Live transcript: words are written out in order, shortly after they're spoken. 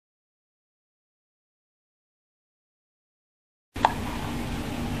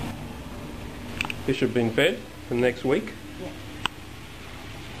Fish have been fed for the next week.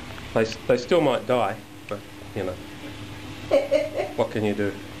 Yeah. They still might die, but you know, what can you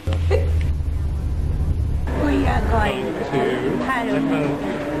do? We are going To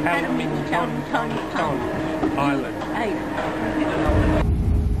Halmintontonton Island.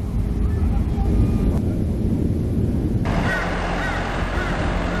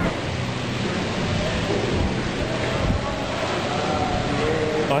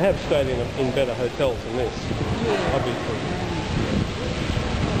 I have stayed in better hotels than this, obviously.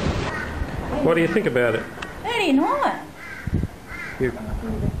 What do you think about it? Very nice. You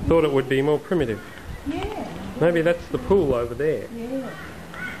thought it would be more primitive. Yeah. Maybe that's the pool over there. Yeah.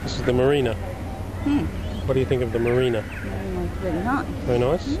 This is the marina. What do you think of the marina? Very nice. Very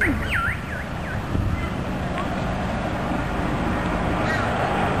nice?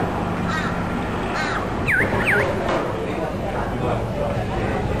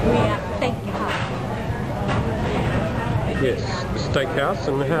 Yes, the steakhouse.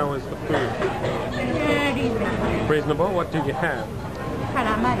 And how is the food? Reasonable. What did you have?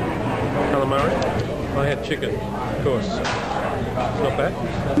 Calamari. Calamari? I had chicken, of course. It's not bad.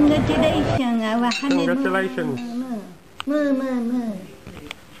 Congratulations. Congratulations.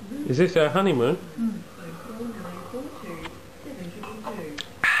 Is this our honeymoon?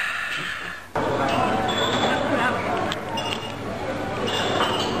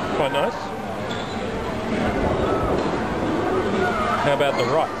 Quite nice. How about the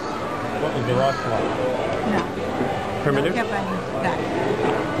rice? What was the rice like? No. Primitive? Japanese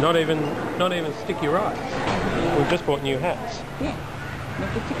rice. Not even sticky rice. We've just bought new hats. Yeah.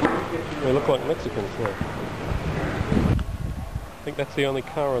 We look like Mexicans now. I think that's the only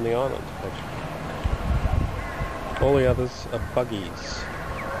car on the island, actually. All the others are buggies.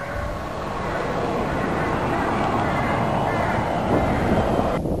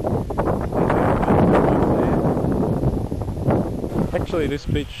 Actually, this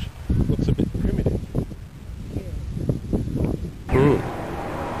beach looks a bit primitive.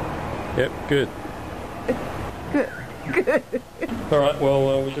 Yep, good. Good. Alright,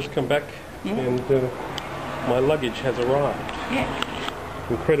 well, we've just come back and my luggage has arrived. Yeah.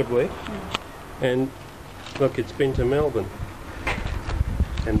 Incredibly. And look, it's been to Melbourne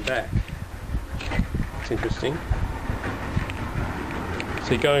and back. It's interesting.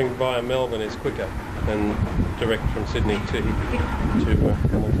 See, going via Melbourne is quicker than direct from Sydney to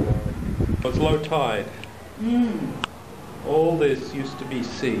Halminton Island. It's low tide. All this used to be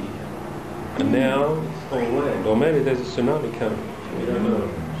sea, and now it's all land. Or maybe there's a tsunami coming. We don't know.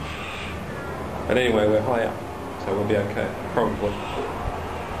 But anyway, we're high up, so we'll be okay, probably.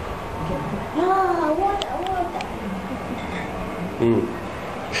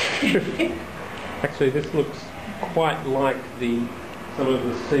 Actually, this looks quite like some of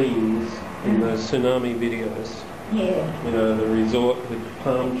the scenes in those tsunami videos. Yeah. You know, the resort with the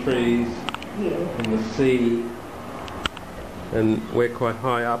palm trees and the sea. And we're quite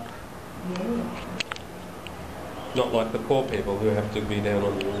high up. Yeah. Not like the poor people who have to be down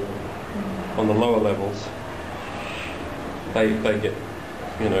on the lower levels. They get,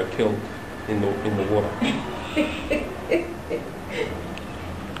 you know, killed in the water.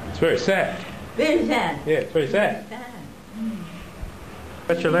 It's very sad. Very sad. Yeah, it's very sad.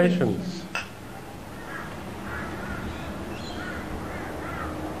 Congratulations.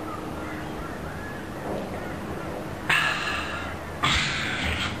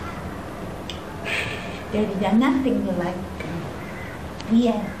 There is nothing like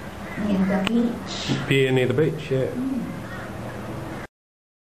beer near the beach. Beer near the beach, yeah.